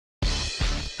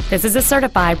This is a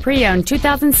certified pre-owned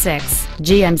 2006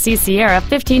 GMC Sierra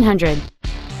 1500.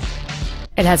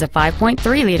 It has a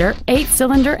 5.3-liter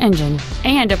 8-cylinder engine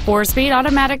and a 4-speed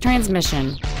automatic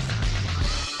transmission.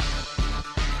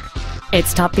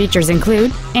 Its top features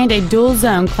include a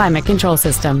dual-zone climate control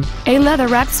system, a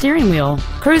leather-wrapped steering wheel,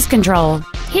 cruise control,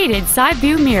 heated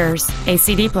side-view mirrors, a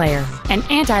CD player, an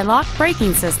anti-lock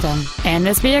braking system, and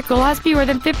this vehicle has fewer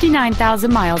than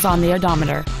 59,000 miles on the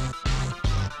odometer.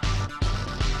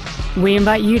 We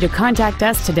invite you to contact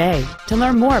us today to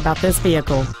learn more about this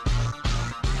vehicle.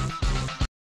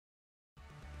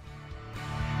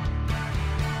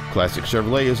 Classic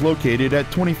Chevrolet is located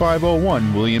at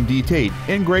 2501 William D Tate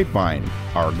in Grapevine.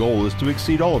 Our goal is to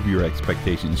exceed all of your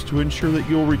expectations to ensure that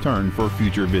you'll return for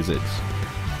future visits.